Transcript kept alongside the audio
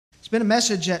been a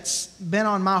message that's been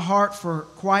on my heart for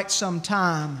quite some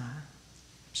time.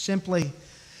 Simply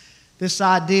this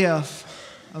idea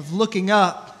of looking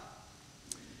up.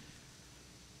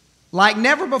 Like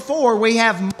never before, we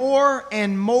have more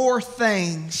and more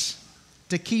things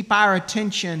to keep our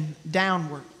attention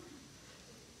downward.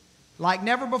 Like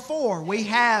never before, we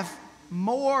have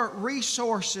more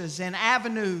resources and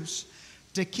avenues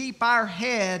to keep our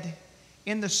head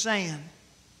in the sand.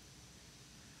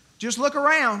 Just look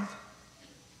around.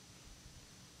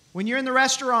 When you're in the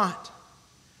restaurant,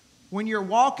 when you're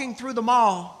walking through the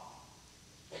mall,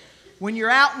 when you're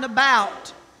out and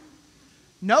about,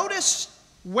 notice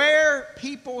where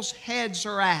people's heads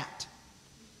are at.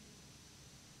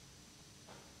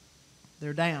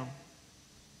 They're down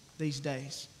these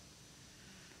days.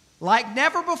 Like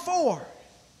never before,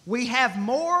 we have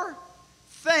more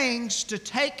things to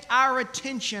take our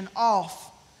attention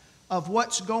off of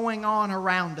what's going on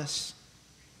around us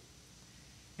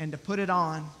and to put it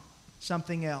on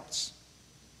something else.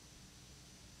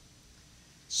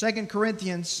 2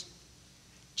 Corinthians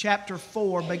chapter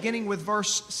 4, beginning with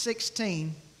verse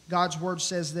 16, God's Word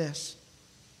says this: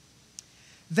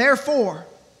 "Therefore,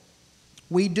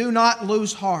 we do not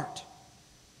lose heart.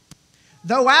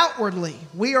 Though outwardly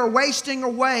we are wasting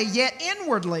away, yet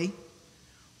inwardly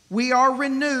we are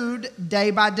renewed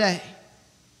day by day.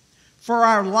 For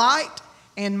our light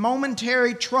and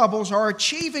momentary troubles are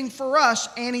achieving for us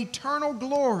an eternal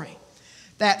glory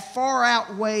that far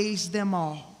outweighs them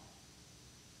all.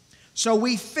 So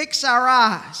we fix our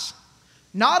eyes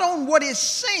not on what is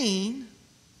seen,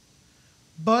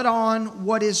 but on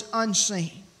what is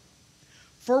unseen.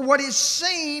 For what is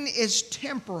seen is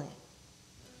temporal,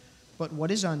 but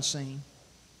what is unseen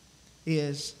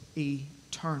is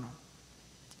eternal."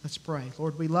 Let's pray.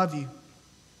 Lord, we love you.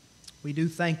 We do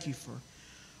thank you for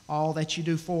all that you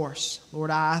do for us.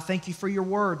 Lord, I thank you for your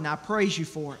word, and I praise you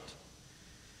for it.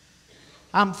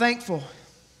 I'm thankful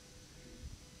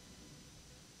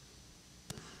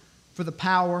for the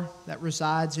power that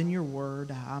resides in your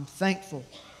word. I'm thankful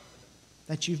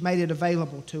that you've made it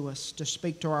available to us to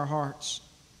speak to our hearts.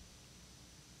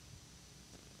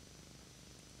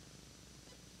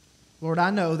 Lord,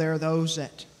 I know there are those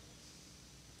that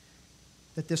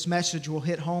this message will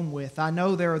hit home with. I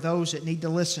know there are those that need to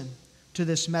listen to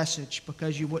this message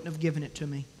because you wouldn't have given it to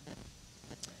me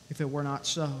if it were not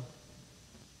so.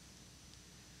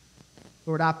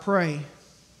 Lord, I pray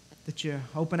that you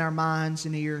open our minds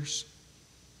and ears.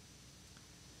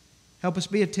 Help us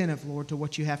be attentive, Lord, to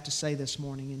what you have to say this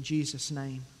morning. In Jesus'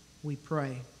 name we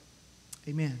pray.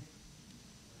 Amen.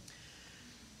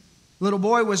 Little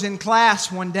boy was in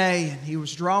class one day and he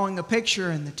was drawing a picture,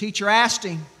 and the teacher asked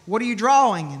him, "What are you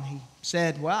drawing?" And he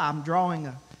said, "Well, I'm drawing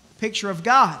a picture of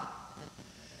God."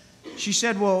 She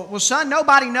said, well, son,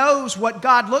 nobody knows what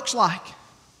God looks like.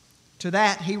 To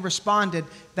that he responded,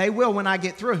 "They will when I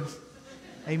get through."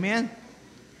 Amen.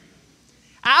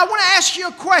 I want to ask you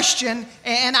a question,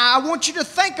 and I want you to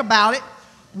think about it.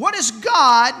 What does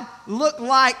God look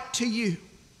like to you?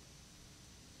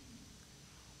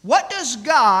 What does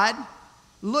God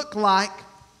look like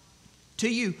to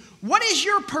you? What is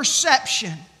your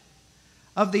perception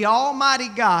of the Almighty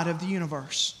God of the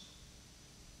universe?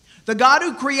 The God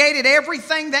who created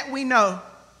everything that we know,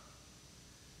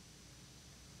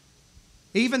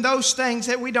 even those things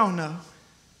that we don't know.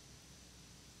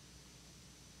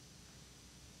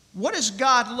 What does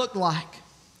God look like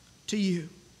to you?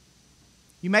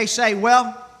 You may say,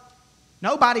 "Well,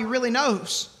 nobody really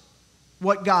knows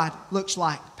what God looks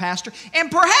like, Pastor."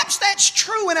 And perhaps that's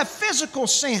true in a physical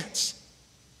sense.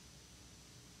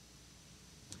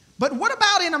 But what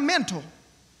about in a mental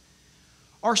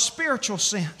or spiritual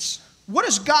sense? What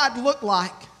does God look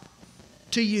like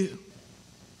to you?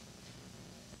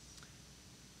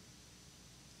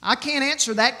 I can't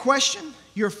answer that question.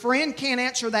 Your friend can't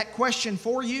answer that question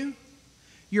for you.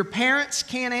 Your parents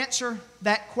can't answer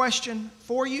that question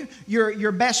for you.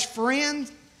 Your best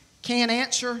friend can't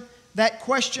answer that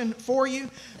question for you.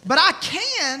 But I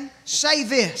can say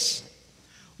this: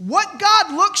 what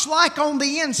God looks like on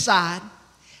the inside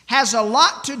has a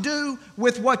lot to do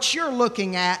with what you're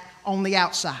looking at on the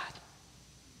outside.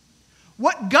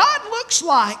 What God looks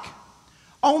like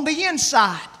on the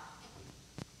inside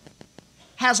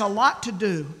has a lot to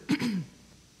do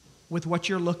with what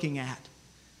you're looking at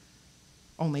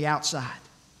on the outside.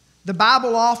 The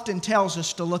Bible often tells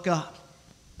us to look up.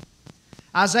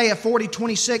 Isaiah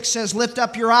 40:26 says, "Lift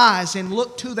up your eyes and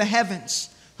look to the heavens,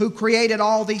 who created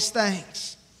all these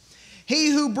things. He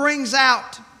who brings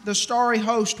out the starry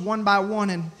host one by one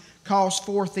and calls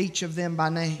forth each of them by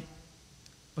name.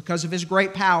 Because of his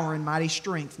great power and mighty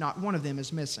strength, not one of them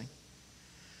is missing."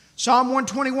 Psalm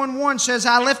 121:1 says,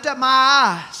 I lift up my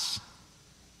eyes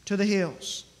to the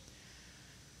hills.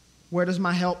 Where does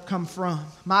my help come from?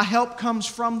 My help comes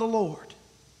from the Lord,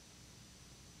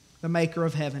 the maker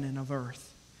of heaven and of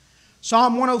earth.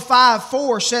 Psalm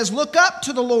 105:4 says, look up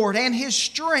to the Lord and His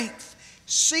strength.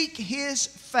 Seek His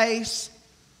face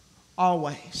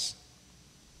always.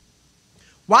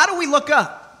 Why do we look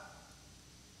up?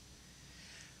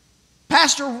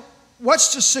 Pastor,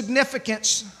 what's the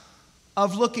significance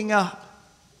of looking up?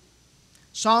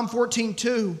 Psalm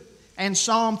 14:2 and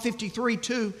Psalm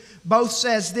 53:2 both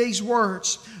says these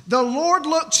words. The Lord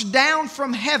looks down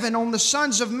from heaven on the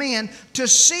sons of men to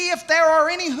see if there are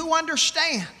any who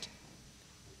understand.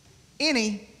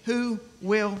 Any who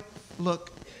will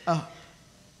look up.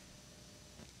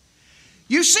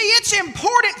 You see, it's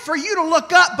important for you to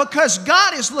look up because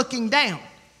God is looking down.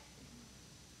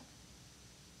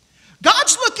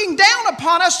 God's looking down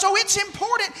upon us, so it's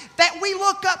important that we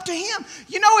look up to Him.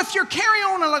 You know, if you're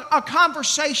carrying on a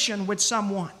conversation with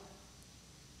someone,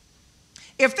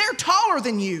 if they're taller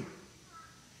than you,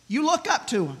 you look up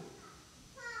to them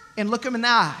and look them in the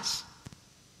eyes,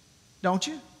 don't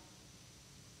you?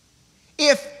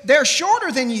 If they're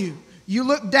shorter than you, you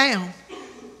look down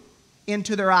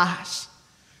into their eyes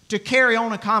to carry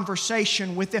on a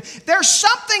conversation with them. There's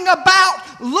something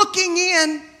about looking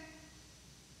in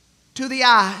to the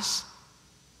eyes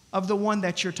of the one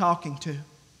that you're talking to.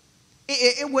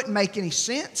 It wouldn't make any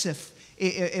sense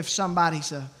if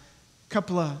somebody's a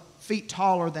couple of feet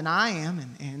taller than I am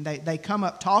and they come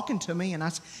up talking to me and I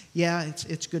say, yeah,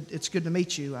 it's good to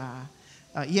meet you.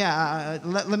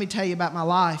 Let me tell you about my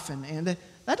life. And that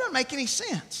doesn't make any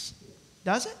sense,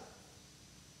 does it?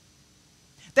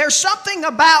 There's something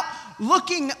about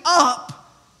looking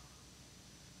up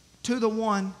to the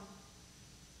one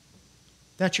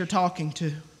that you're talking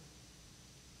to.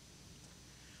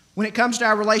 When it comes to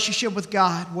our relationship with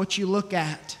God, what you look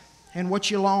at and what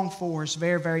you long for is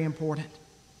very, very important.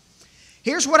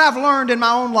 Here's what I've learned in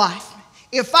my own life.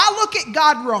 If I look at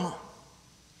God wrong,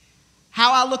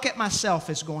 how I look at myself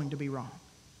is going to be wrong.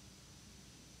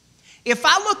 If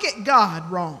I look at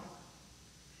God wrong,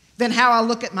 then how I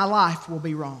look at my life will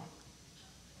be wrong.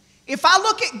 If I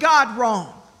look at God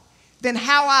wrong, then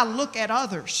how I look at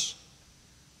others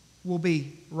will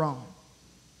be wrong.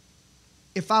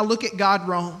 If I look at God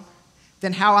wrong,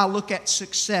 then how I look at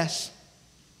success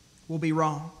will be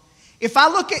wrong. If I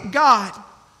look at God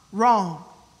wrong,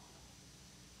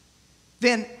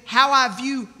 then how I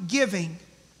view giving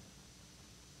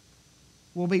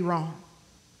will be wrong.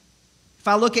 If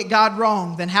I look at God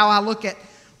wrong, then how I look at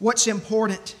what's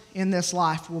important in this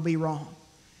life will be wrong.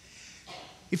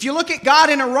 If you look at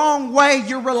God in a wrong way,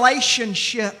 your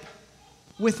relationship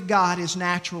with God is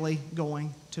naturally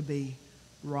going to be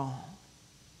wrong.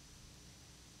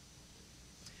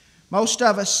 Most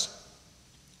of us,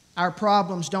 our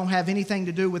problems don't have anything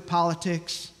to do with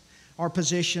politics or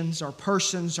positions or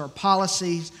persons or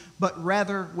policies, but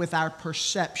rather with our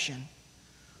perception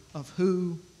of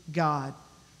who God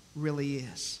really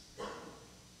is.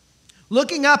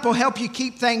 Looking up will help you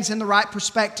keep things in the right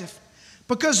perspective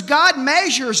because God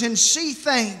measures and sees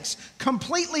things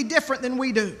completely different than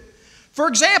we do. For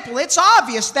example, it's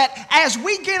obvious that as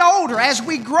we get older, as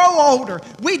we grow older,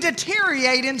 we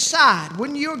deteriorate inside.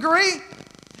 Wouldn't you agree?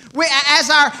 As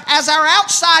our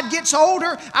outside gets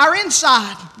older, our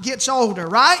inside gets older,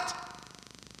 right?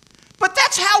 But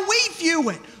that's how we view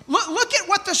it. Look at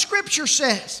what the Scripture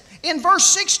says. In verse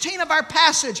 16 of our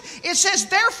passage, it says,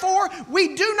 therefore,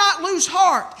 we do not lose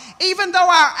heart, even though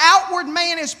our outward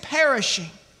man is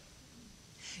perishing.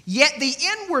 Yet the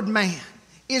inward man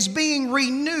is being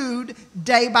renewed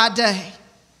day by day.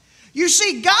 You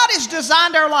see, God has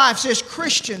designed our lives as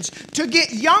Christians to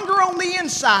get younger on the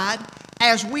inside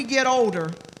as we get older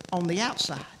on the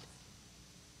outside.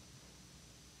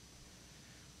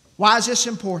 Why is this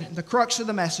important? The crux of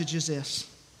the message is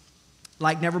this.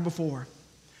 Like never before,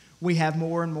 we have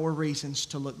more and more reasons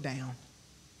to look down.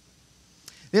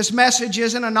 This message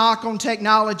isn't a knock on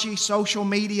technology, social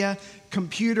media,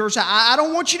 computers. I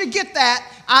don't want you to get that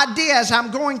idea as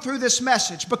I'm going through this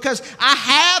message because I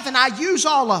have and I use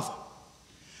all of them.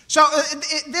 So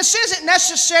this isn't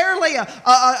necessarily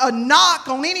a knock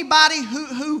on anybody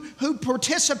who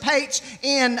participates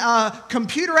in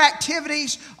computer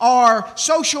activities or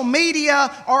social media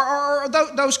or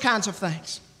those kinds of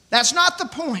things. That's not the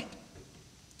point.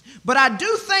 But I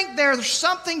do think there's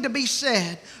something to be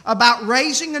said about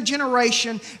raising a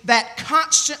generation that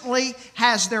constantly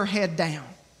has their head down.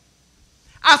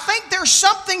 I think there's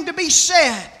something to be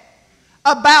said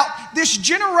about this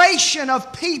generation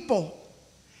of people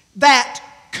that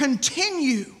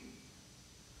continue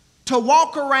to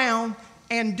walk around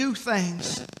and do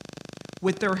things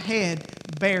with their head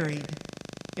buried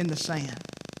in the sand.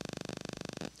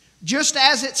 Just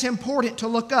as it's important to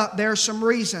look up, there are some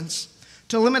reasons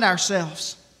to limit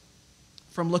ourselves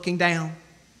from looking down.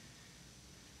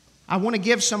 I want to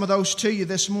give some of those to you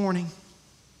this morning.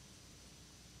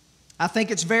 I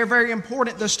think it's very, very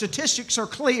important. The statistics are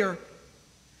clear.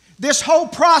 This whole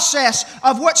process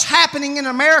of what's happening in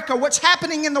America, what's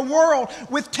happening in the world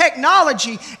with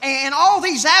technology and all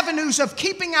these avenues of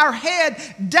keeping our head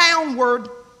downward,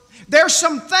 there's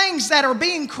some things that are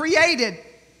being created.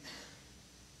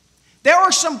 There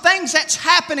are some things that's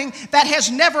happening that has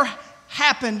never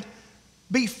happened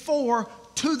before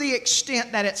to the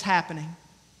extent that it's happening.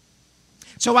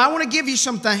 So I want to give you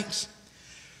some things.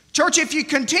 Church, if you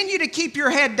continue to keep your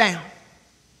head down,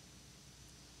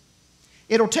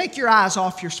 it'll take your eyes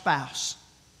off your spouse.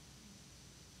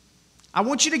 I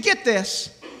want you to get this.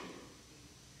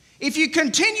 If you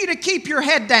continue to keep your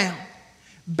head down,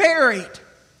 buried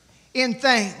in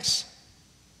things,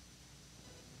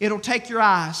 it'll take your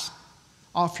eyes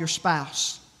off your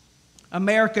spouse.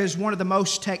 America is one of the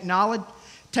most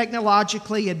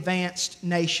technologically advanced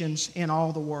nations in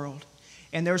all the world.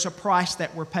 And there's a price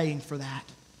that we're paying for that.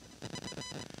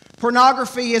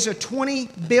 Pornography is a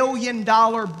 $20 billion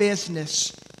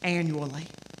business annually.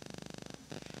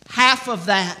 Half of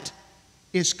that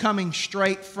is coming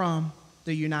straight from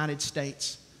the United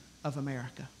States of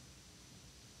America.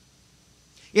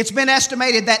 It's been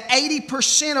estimated that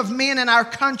 80% of men in our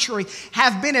country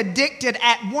have been addicted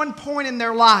at one point in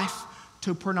their life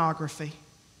to pornography.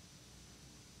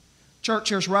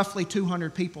 Church, there's roughly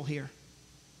 200 people here.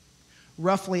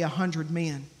 Roughly 100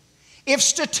 men. If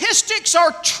statistics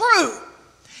are true,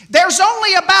 there's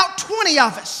only about 20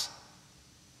 of us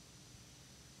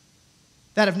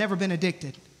that have never been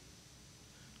addicted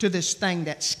to this thing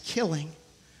that's killing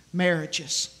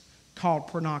marriages called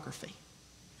pornography.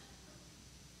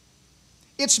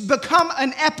 It's become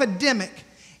an epidemic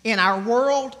in our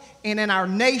world and in our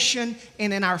nation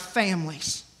and in our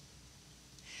families.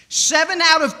 7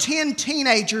 out of 10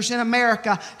 teenagers in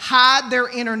America hide their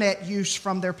internet use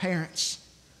from their parents.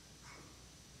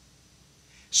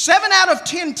 7 out of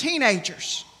 10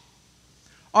 teenagers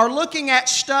are looking at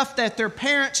stuff that their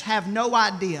parents have no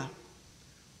idea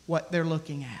what they're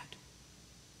looking at.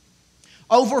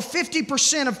 Over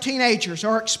 50% of teenagers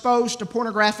are exposed to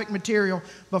pornographic material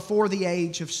before the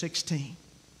age of 16.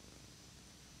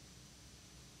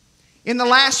 In the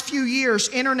last few years,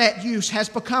 internet use has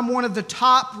become one of the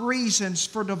top reasons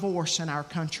for divorce in our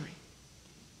country.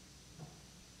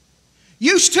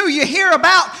 Used to, you hear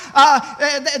about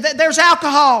there's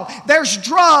alcohol, there's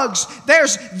drugs,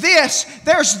 there's this,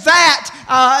 there's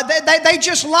that. They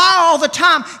just lie all the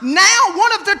time. Now,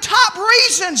 one of the top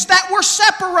reasons that we're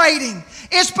separating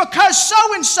is because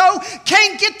so-and-so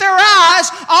can't get their eyes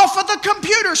off of the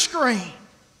computer screen.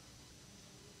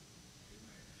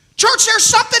 Church, there's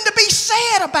something to be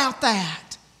said about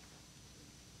that.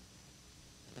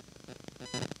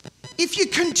 If you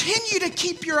continue to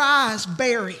keep your eyes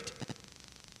buried,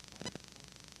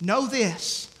 know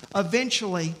this,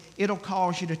 eventually it'll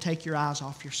cause you to take your eyes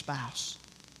off your spouse.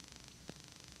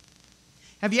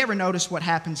 Have you ever noticed what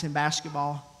happens in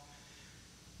basketball?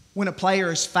 When a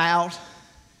player is fouled,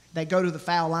 they go to the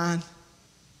foul line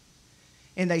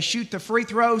and they shoot the free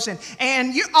throws,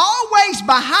 and you're always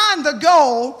behind the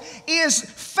goal is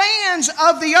fans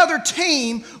of the other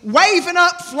team waving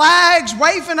up flags,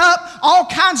 waving up all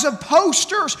kinds of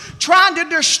posters, trying to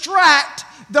distract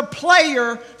the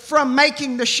player from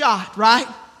making the shot, right?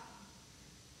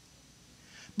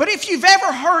 But if you've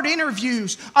ever heard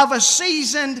interviews of a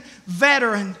seasoned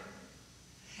veteran,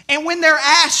 and when they're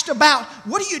asked about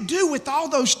what do you do with all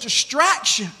those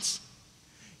distractions,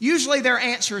 usually their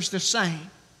answer is the same.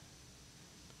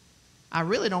 I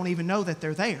really don't even know that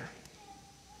they're there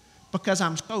because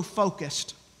I'm so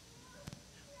focused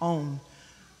on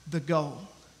the goal.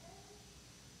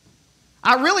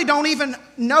 I really don't even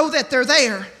know that they're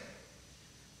there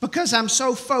because I'm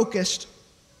so focused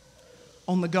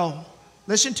on the goal.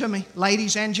 Listen to me,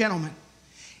 ladies and gentlemen.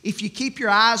 If you keep your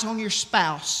eyes on your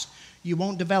spouse, you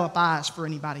won't develop eyes for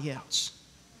anybody else.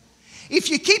 If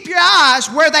you keep your eyes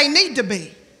where they need to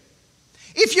be,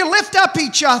 if you lift up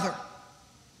each other,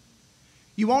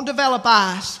 you won't develop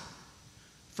eyes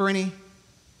for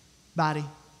anybody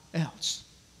else.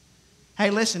 Hey,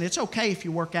 listen, it's okay if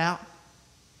you work out.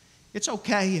 It's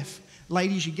okay if,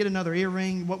 ladies, you get another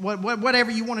earring,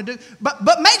 whatever you want to do.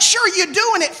 But make sure you're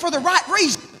doing it for the right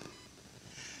reason.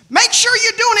 Make sure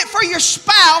you're doing it for your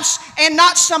spouse and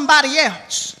not somebody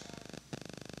else.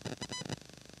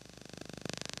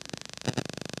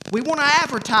 We want to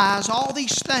advertise all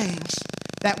these things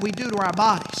that we do to our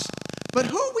bodies. But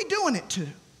who are we doing it to?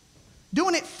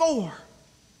 Doing it for?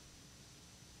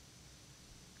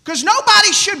 Because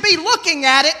nobody should be looking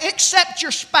at it except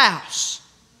your spouse.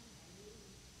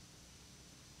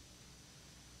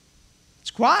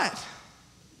 It's quiet.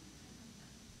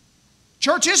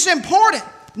 Church, this is important.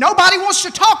 Nobody wants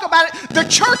to talk about it. The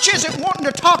church isn't wanting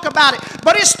to talk about it.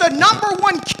 But it's the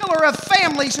 #1 killer of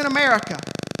families in America.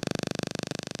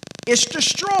 It's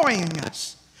destroying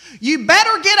us. You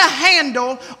better get a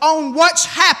handle on what's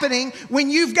happening when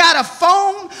you've got a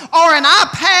phone or an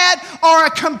iPad or a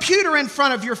computer in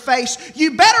front of your face.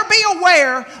 You better be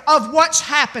aware of what's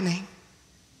happening.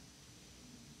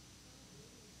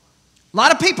 A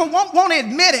lot of people won't want to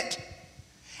admit it.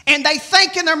 And they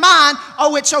think in their mind,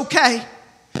 oh, it's okay.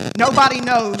 Nobody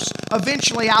knows.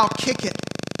 Eventually I'll kick it.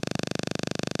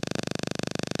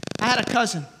 I had a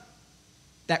cousin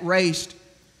that raised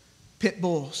pit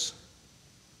bulls.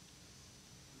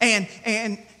 And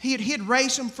he'd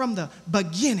raised them from the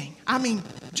beginning. I mean,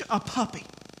 a puppy.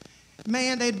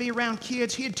 Man, they'd be around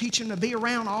kids. He'd teach them to be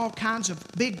around all kinds of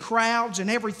big crowds and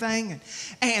everything.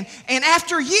 And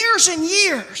after years and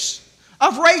years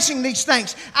of raising these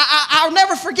things, I'll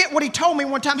never forget what he told me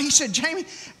one time. He said, Jamie,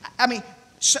 I mean,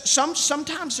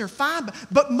 sometimes they're fine,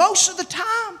 but most of the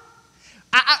time,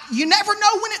 you never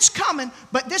know when it's coming,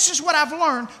 but this is what I've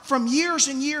learned from years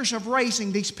and years of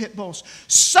raising these pit bulls.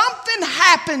 Something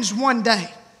happens one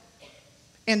day,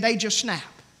 and they just snap.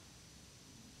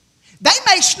 They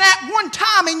may snap one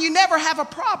time, and you never have a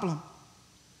problem.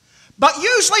 But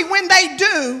usually when they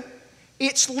do,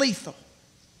 it's lethal.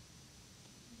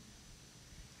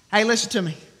 Hey, listen to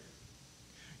me.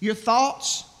 Your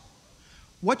thoughts,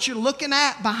 what you're looking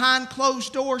at behind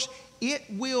closed doors, it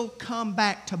will come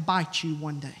back to bite you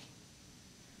one day.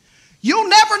 You'll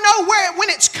never know when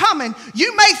it's coming.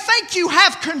 You may think you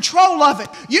have control of it.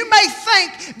 You may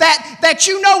think that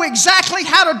you know exactly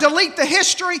how to delete the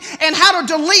history and how to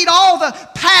delete all the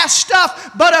past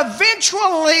stuff, but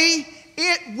eventually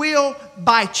it will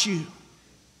bite you.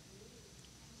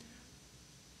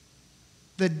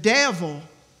 The devil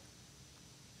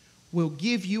will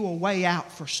give you a way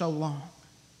out for so long.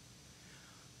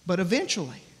 But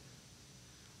eventually,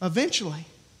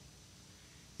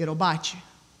 it'll bite you.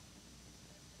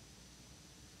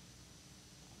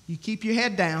 You keep your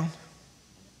head down.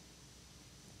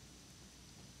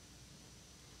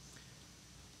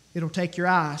 It'll take your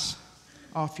eyes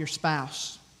off your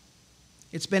spouse.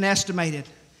 It's been estimated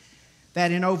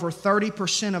that in over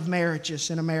 30% of marriages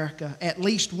in America, at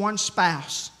least one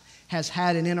spouse has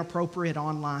had an inappropriate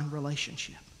online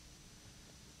relationship.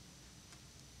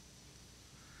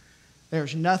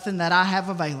 There's nothing that I have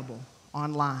available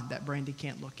online that Brandy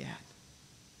can't look at.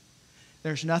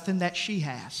 There's nothing that she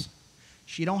has.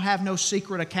 She don't have no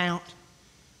secret account.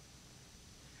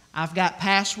 I've got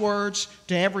passwords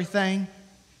to everything.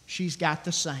 She's got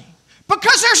the same.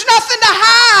 Because there's nothing to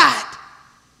hide.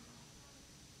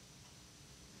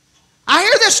 I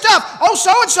hear this stuff. Oh,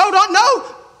 so-and-so don't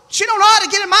know. She don't know how to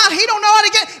get in mine. He don't know how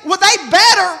to get. Well, they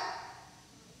better.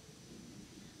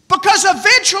 Because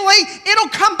eventually it'll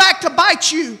come back to bite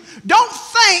you. Don't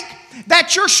think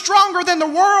that you're stronger than the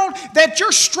world, that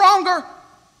you're stronger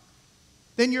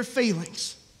than your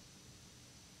feelings.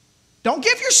 Don't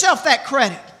give yourself that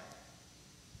credit.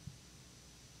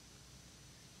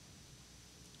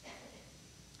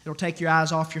 It'll take your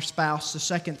eyes off your spouse. The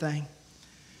second thing,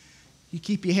 you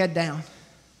keep your head down.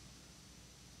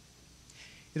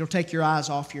 It'll take your eyes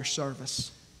off your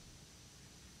service.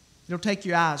 It'll take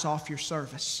your eyes off your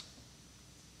service.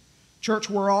 Church,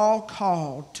 we're all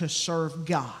called to serve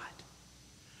God.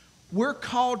 We're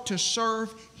called to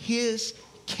serve His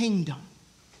kingdom.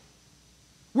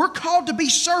 We're called to be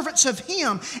servants of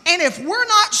Him. And if we're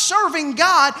not serving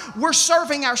God, we're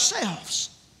serving ourselves.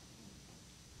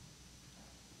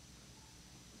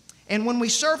 And when we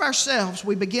serve ourselves,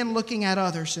 we begin looking at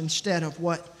others instead of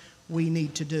what we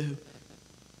need to do.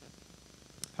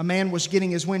 A man was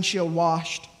getting his windshield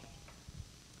washed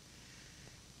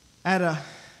at a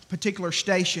particular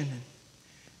station.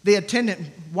 The attendant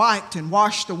wiped and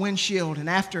washed the windshield, and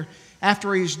after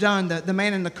he was done, the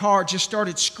man in the car just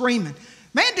started screaming,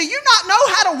 "Man, do you not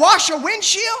know how to wash a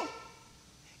windshield?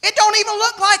 It don't even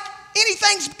look like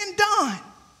anything's been done."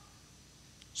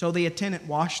 So the attendant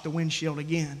washed the windshield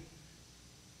again.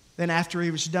 Then after he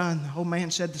was done, the old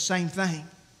man said the same thing.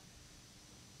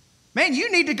 "Man,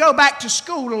 you need to go back to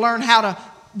school to learn how to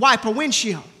wipe a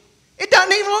windshield. It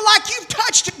doesn't even look like you've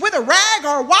touched it with a rag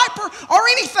or a wiper or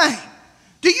anything.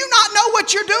 Do you not know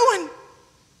what you're doing?"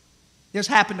 This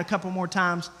happened a couple more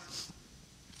times.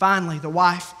 Finally, the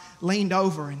wife leaned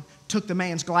over and took the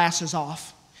man's glasses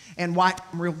off and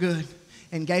wiped them real good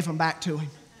and gave them back to him.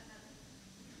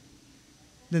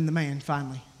 Then the man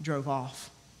finally drove off,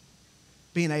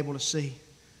 being able to see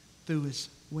through his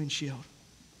windshield.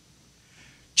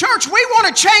 Church, we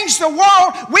want to change the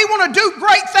world. We want to do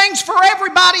great things for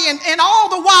everybody, and all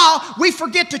the while we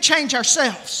forget to change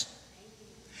ourselves.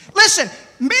 Listen,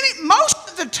 most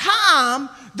of the time,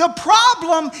 the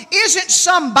problem isn't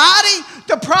somebody.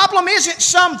 The problem isn't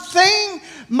something.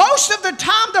 Most of the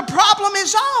time, the problem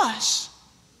is us.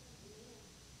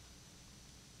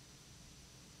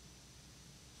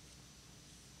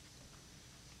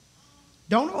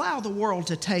 Don't allow the world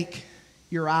to take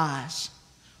your eyes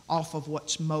off of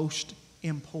what's most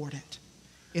important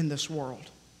in this world.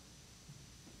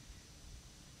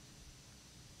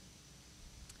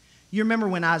 You remember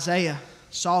when Isaiah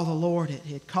saw the Lord,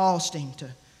 it caused him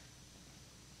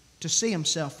to see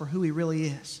himself for who he really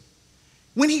is.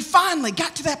 When he finally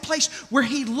got to that place where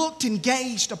he looked and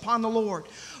gazed upon the Lord,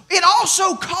 it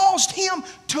also caused him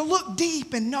to look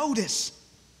deep and notice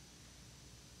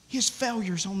his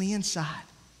failures on the inside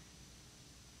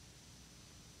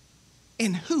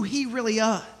and who he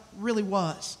really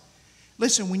was.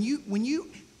 Listen, when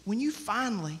you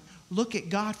finally look at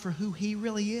God for who he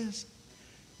really is,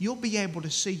 you'll be able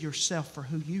to see yourself for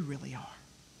who you really are.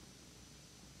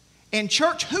 And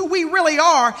church, who we really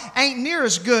are ain't near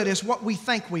as good as what we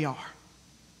think we are.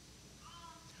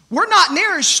 We're not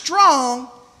near as strong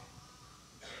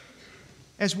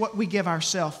as what we give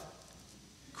ourselves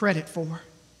credit for.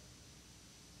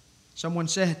 Someone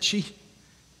said,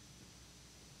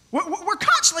 we're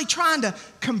constantly trying to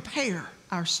compare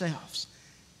ourselves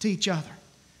to each other.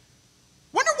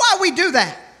 Wonder why we do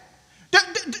that.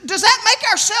 Does that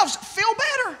make ourselves feel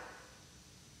better?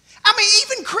 I mean,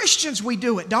 even Christians, we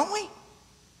do it, don't we?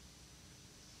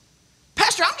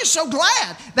 Pastor, I'm just so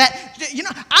glad that,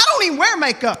 I don't even wear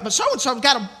makeup, but so-and-so's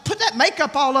got to put that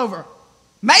makeup all over.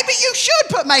 Maybe you should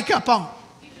put makeup on.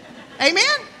 Amen?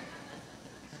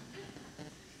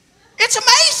 It's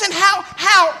amazing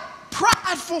how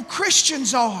prideful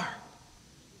Christians are.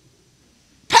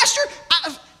 Pastor,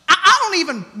 I don't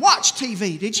even watch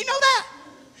TV. Did you know that?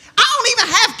 I don't even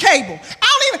have cable.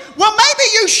 Well, maybe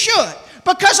you should,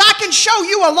 because I can show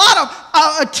you a lot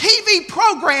of TV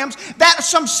programs,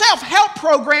 some self-help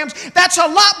programs, that's a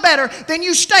lot better than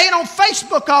you staying on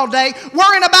Facebook all day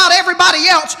worrying about everybody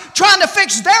else trying to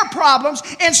fix their problems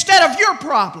instead of your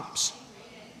problems.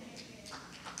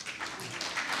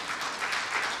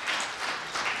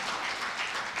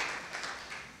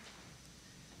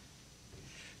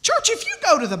 Church, if you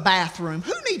go to the bathroom,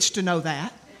 who needs to know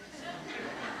that?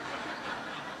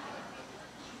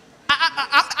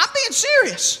 I'm being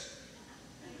serious.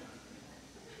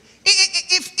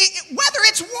 Whether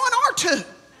it's one or two,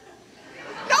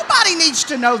 nobody needs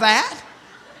to know that.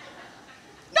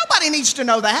 Nobody needs to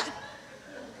know that.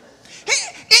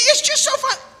 It's just so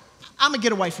fun. I'm going to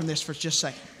get away from this for just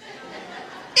a second.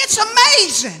 It's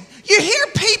amazing. You hear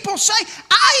people say,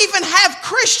 I even have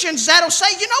Christians that'll say,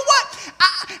 you know what?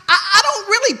 I don't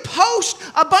really post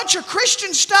a bunch of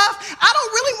Christian stuff. I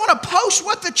don't really want to post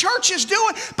what the church is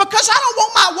doing because I don't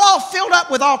want my wall filled up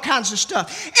with all kinds of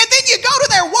stuff. And then you go to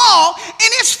their wall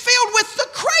and it's filled with the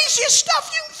craziest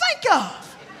stuff you can think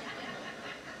of.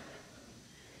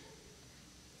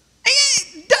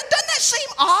 Doesn't that seem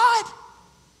odd?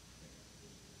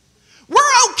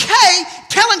 We're okay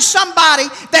telling somebody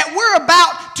that we're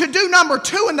about to do number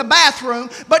 2 in the bathroom,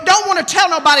 but don't want to tell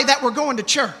nobody that we're going to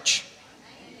church.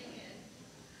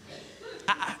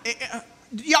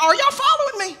 Are y'all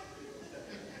following me?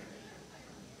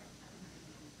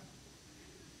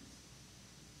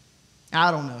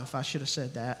 I don't know if I should have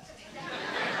said that.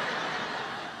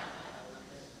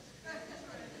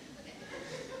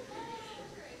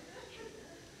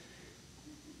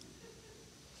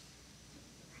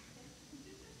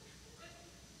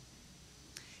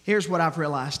 Here's what I've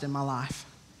realized in my life.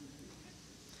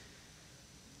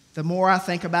 The more I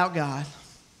think about God,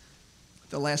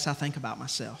 the less I think about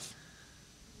myself.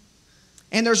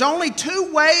 And there's only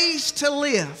 2 ways to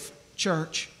live,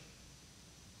 church.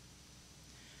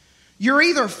 You're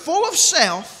either full of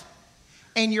self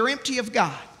and you're empty of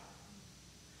God,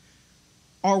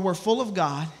 or we're full of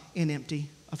God and empty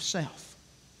of self.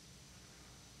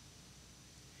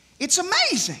 It's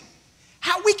amazing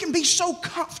how we can be so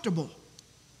comfortable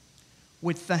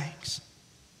with things.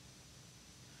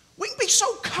 We can be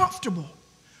so comfortable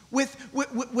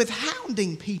with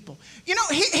hounding people. You know,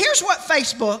 here's what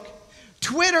Facebook,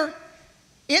 Twitter,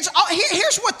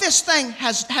 here's what this thing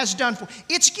has done for.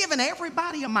 It's given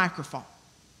everybody a microphone.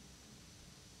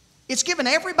 It's given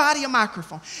everybody a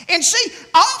microphone. And see,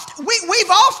 we've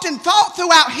often thought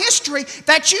throughout history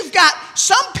that you've got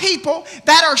some people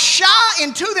that are shy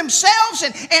into themselves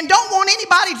and don't want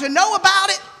anybody to know about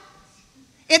it.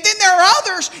 And then there are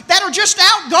others that are just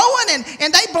outgoing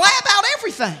and they blab out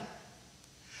everything.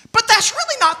 But that's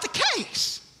really not the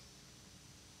case.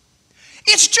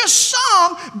 It's just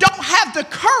some don't have the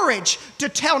courage to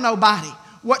tell nobody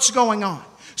what's going on.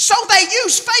 So they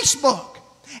use Facebook.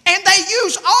 And they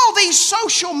use all these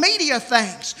social media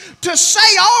things to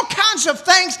say all kinds of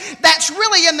things that's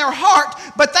really in their heart,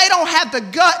 but they don't have the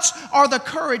guts or the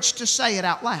courage to say it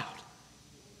out loud.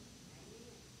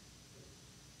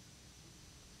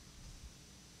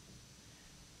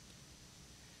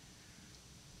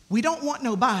 We don't want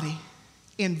nobody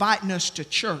inviting us to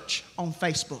church on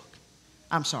Facebook.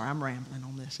 I'm sorry, I'm rambling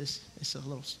on this. It's a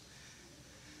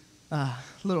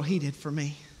little heated for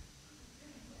me.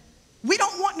 We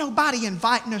don't want nobody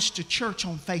inviting us to church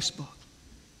on Facebook.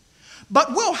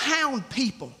 But we'll hound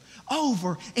people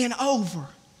over and over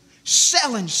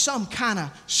selling some kind of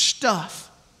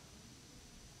stuff.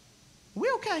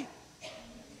 We okay? Hey,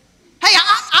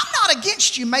 I'm not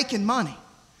against you making money.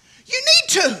 You need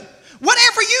to.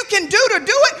 Whatever you can do to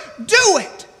do it, do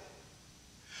it.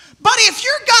 But if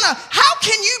you're gonna, how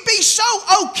can you be so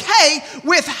okay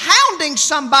with hounding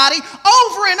somebody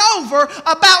over and over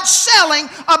about selling,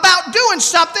 about doing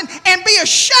something, and be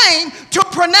ashamed to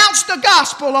pronounce the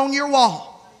gospel on your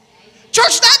wall?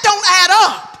 Church, that don't add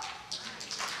up.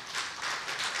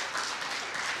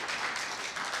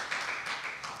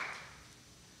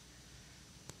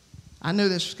 I knew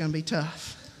this was going to be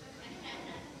tough.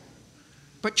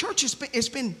 But church, it's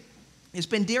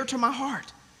been dear to my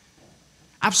heart.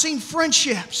 I've seen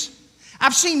friendships.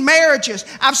 I've seen marriages.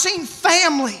 I've seen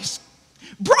families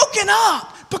broken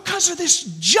up because of this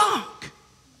junk.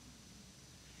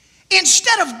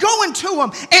 Instead of going to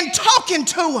them and talking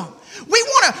to them, we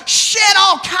want to shed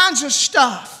all kinds of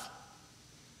stuff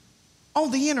on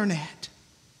the internet.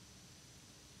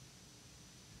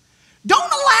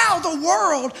 Don't allow the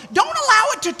world, don't allow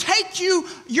it to take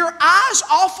your eyes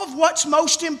off of what's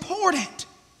most important.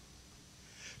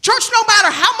 Church, no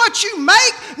matter how much you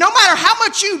make, no matter how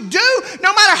much you do,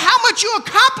 no matter how much you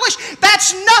accomplish,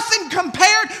 that's nothing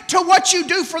compared to what you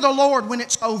do for the Lord when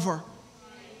it's over.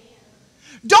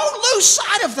 Don't lose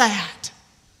sight of that.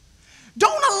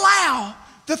 Don't allow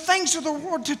the things of the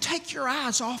world to take your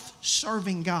eyes off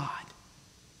serving God.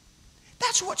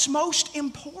 That's what's most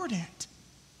important.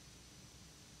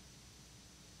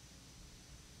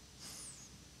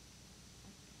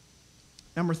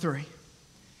 Number 3.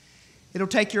 It'll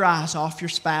take your eyes off your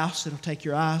spouse. It'll take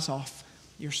your eyes off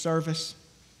your service.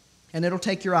 And it'll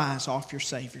take your eyes off your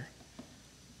Savior.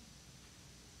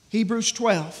 Hebrews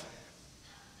 12,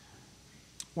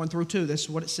 1 through 2, this is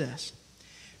what it says.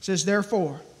 It says,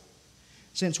 therefore,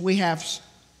 since we have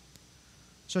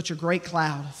such a great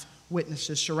cloud of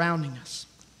witnesses surrounding us,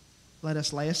 let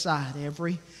us lay aside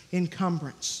every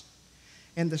encumbrance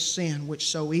and the sin which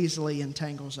so easily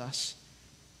entangles us.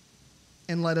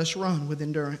 And let us run with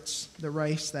endurance the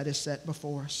race that is set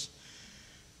before us,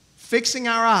 fixing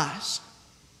our eyes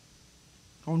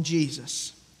on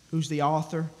Jesus, who's the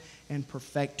author and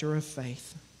perfecter of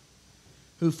faith,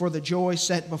 who for the joy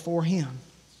set before him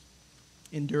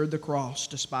endured the cross,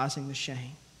 despising the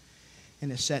shame,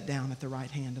 and is set down at the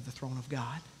right hand of the throne of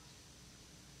God.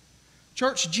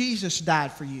 Church, Jesus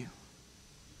died for you.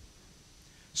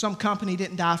 Some company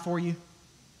didn't die for you.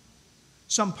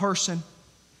 Some person,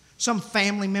 some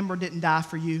family member didn't die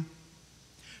for you.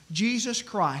 Jesus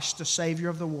Christ, the Savior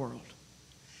of the world,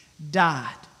 died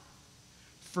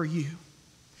for you.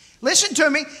 Listen to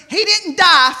me. He didn't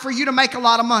die for you to make a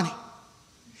lot of money.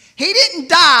 He didn't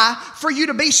die for you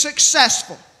to be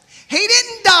successful. He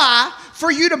didn't die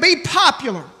for you to be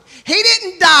popular. He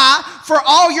didn't die for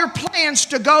all your plans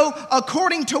to go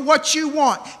according to what you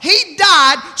want. He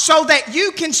died so that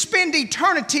you can spend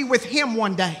eternity with Him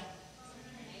one day.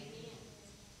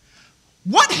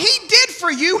 What He did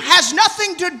for you has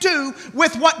nothing to do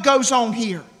with what goes on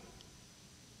here,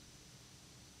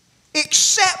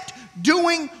 except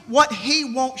doing what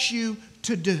He wants you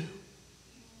to do.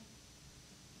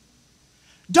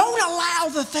 Don't allow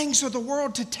the things of the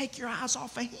world to take your eyes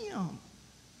off of Him.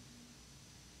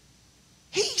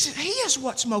 He is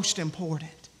what's most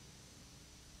important.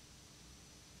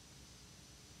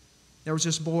 There was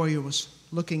this boy who was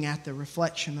looking at the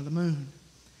reflection of the moon,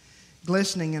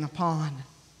 glistening in a pond.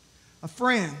 A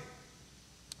friend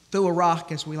threw a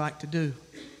rock, as we like to do,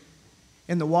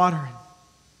 in the water, and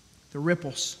the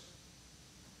ripples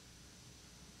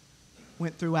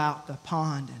went throughout the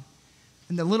pond, and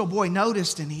And the little boy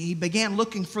noticed, and he began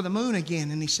looking for the moon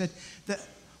again. And he said,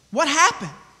 "What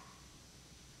happened?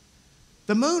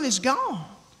 The moon is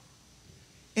gone."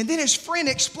 And then his friend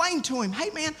explained to him,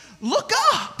 "Hey man, look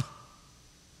up.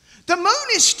 The moon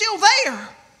is still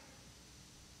there.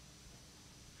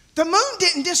 The moon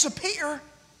didn't disappear."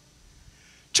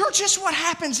 Church, this is what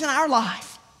happens in our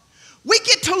life. We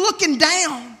get to looking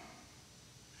down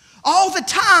all the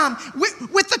time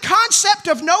with the concept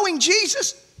of knowing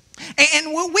Jesus.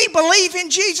 And we believe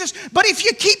in Jesus. But if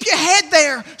you keep your head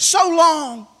there so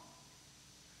long,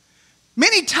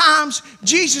 many times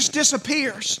Jesus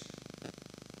disappears.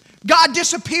 God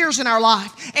disappears in our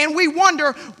life. And we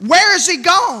wonder, where is He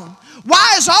gone?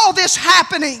 Why is all this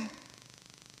happening?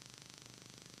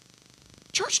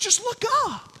 Church, just look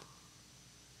up.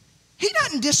 He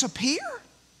doesn't disappear.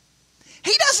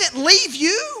 He doesn't leave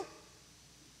you.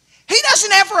 He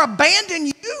doesn't ever abandon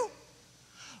you.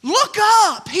 Look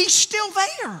up. He's still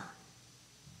there.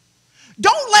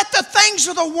 Don't let the things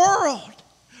of the world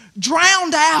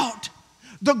drown out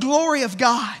the glory of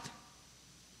God.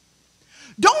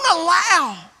 Don't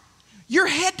allow your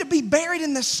head to be buried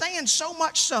in the sand so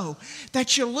much so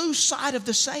that you lose sight of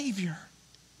the Savior.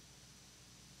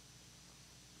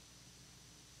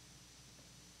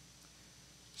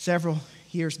 Several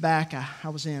years back, I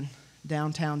was in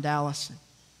downtown Dallas.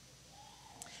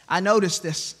 I noticed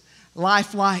this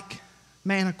lifelike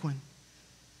mannequin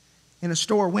in a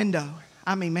store window.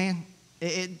 I mean, man,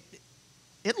 it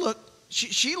looked,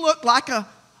 she looked like a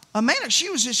mannequin. She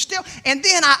was just still. And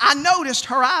then I noticed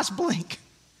her eyes blink.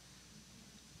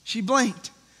 She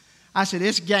blinked. I said,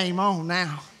 "It's game on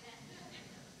now."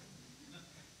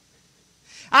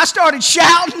 I started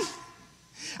shouting.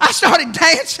 I started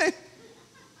dancing.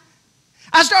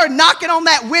 I started knocking on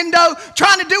that window,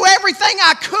 trying to do everything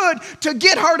I could to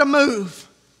get her to move.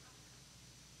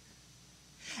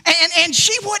 And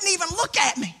she wouldn't even look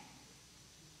at me.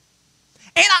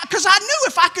 And because I knew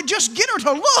if I could just get her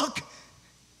to look,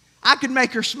 I could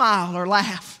make her smile or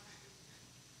laugh.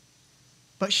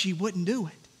 But she wouldn't do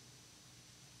it.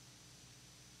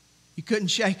 You couldn't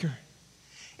shake her.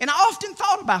 And I often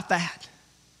thought about that.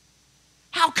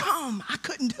 How come I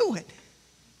couldn't do it?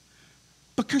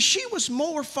 Because she was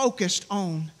more focused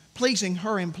on pleasing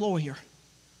her employer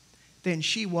than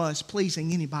she was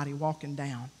pleasing anybody walking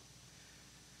downtown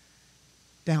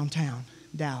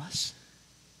Dallas.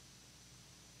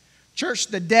 Church,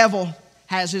 the devil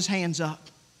has his hands up.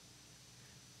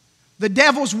 The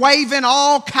devil's waving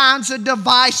all kinds of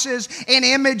devices and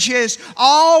images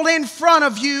all in front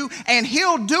of you, and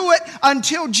he'll do it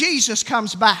until Jesus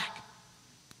comes back.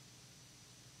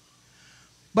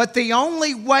 But the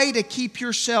only way to keep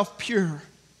yourself pure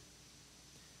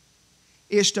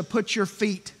is to put your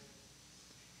feet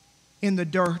in the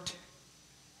dirt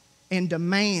and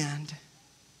demand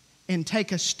and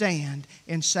take a stand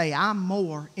and say, "I'm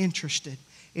more interested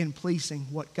in pleasing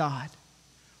what God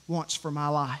wants for my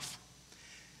life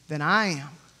than I am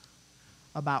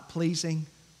about pleasing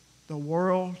the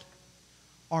world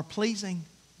or pleasing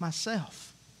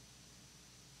myself."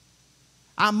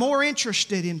 I'm more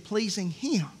interested in pleasing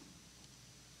Him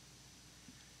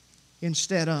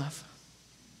instead of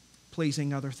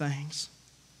pleasing other things.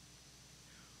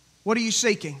 What are you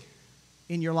seeking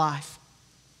in your life?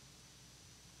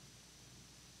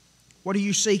 What are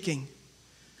you seeking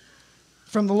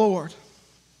from the Lord?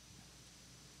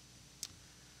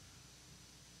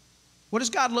 What does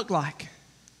God look like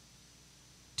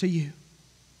to you?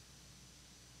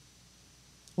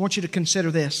 I want you to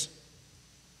consider this.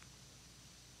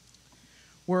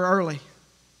 We're early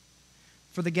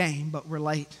for the game, but we're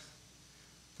late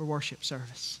for worship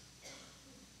service.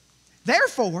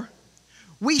 Therefore,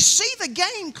 we see the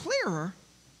game clearer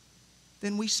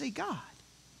than we see God.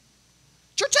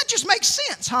 Church, that just makes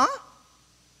sense, huh?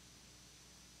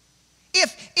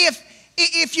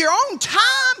 If you're on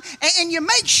time and you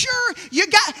make sure you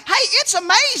got, hey, it's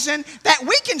amazing that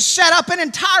we can set up an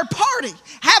entire party,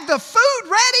 have the food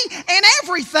ready and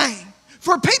everything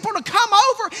for people to come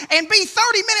over and be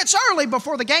 30 minutes early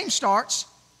before the game starts.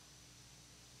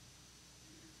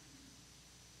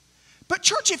 But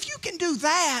church, if you can do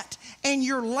that and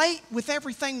you're late with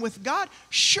everything with God,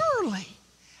 surely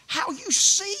how you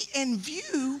see and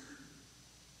view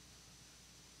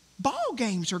ball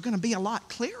games are going to be a lot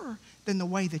clearer than the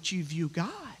way that you view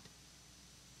God.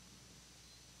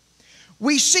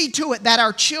 We see to it that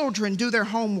our children do their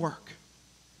homework,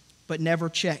 but never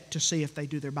check to see if they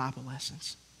do their Bible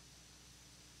lessons.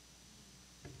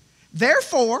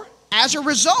 Therefore, as a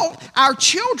result, our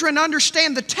children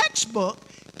understand the textbook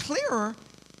clearer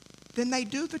than they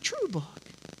do the true book.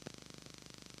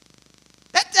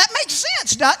 That makes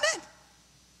sense, doesn't it?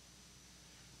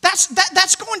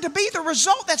 that's going to be the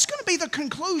result. That's going to be the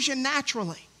conclusion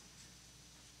naturally.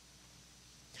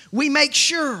 We make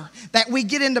sure that we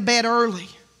get into bed early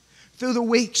through the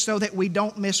week so that we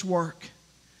don't miss work.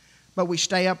 But we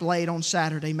stay up late on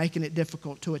Saturday, making it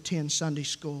difficult to attend Sunday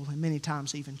school and many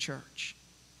times even church.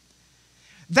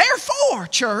 Therefore,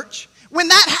 church, when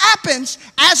that happens,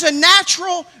 as a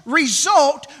natural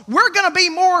result, we're going to be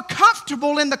more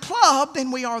comfortable in the club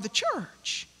than we are the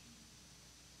church.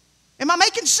 Am I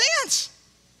making sense?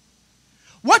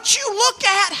 What you look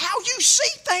at, how you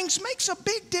see things, makes a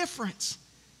big difference.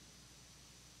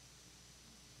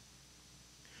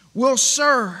 We'll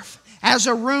serve as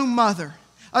a room mother,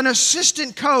 an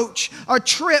assistant coach, a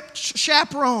trip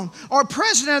chaperone, or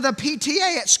president of the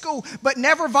PTA at school, but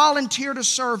never volunteer to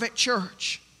serve at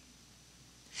church.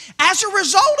 As a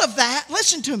result of that,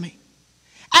 listen to me,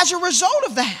 as a result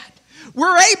of that,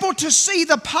 we're able to see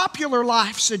the popular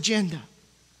life's agenda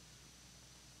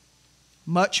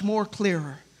much more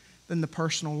clearer than the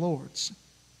personal Lord's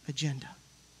agenda.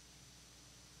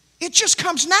 It just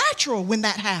comes natural when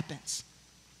that happens.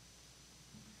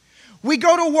 We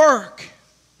go to work,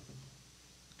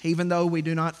 even though we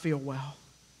do not feel well.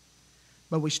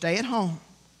 But we stay at home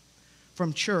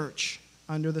from church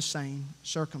under the same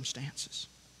circumstances.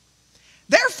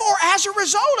 Therefore, as a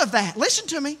result of that, listen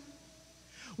to me,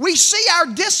 we see our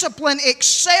discipline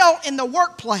excel in the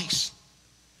workplace,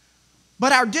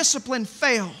 but our discipline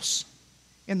fails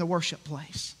in the worship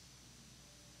place.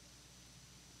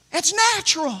 It's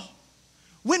natural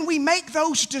when we make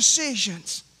those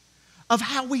decisions of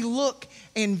how we look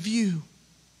and view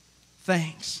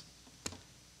things.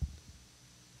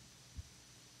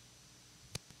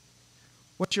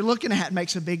 What you're looking at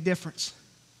makes a big difference.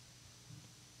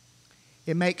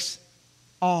 It makes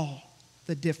all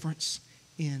the difference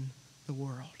in the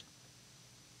world.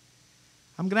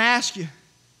 I'm going to ask you,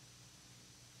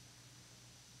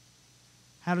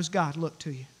 how does God look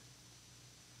to you?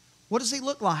 What does He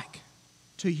look like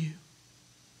to you?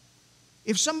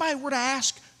 If somebody were to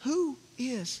ask, who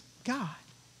is God?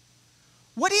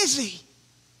 What is He?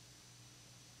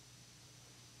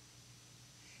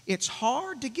 It's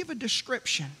hard to give a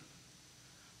description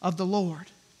of the Lord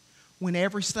when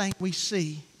everything we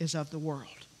see is of the world.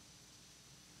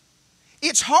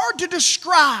 It's hard to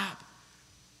describe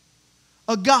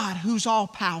a God who's all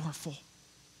powerful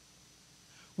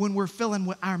when we're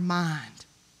filling our mind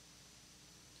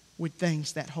with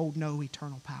things that hold no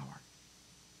eternal power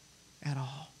at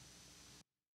all.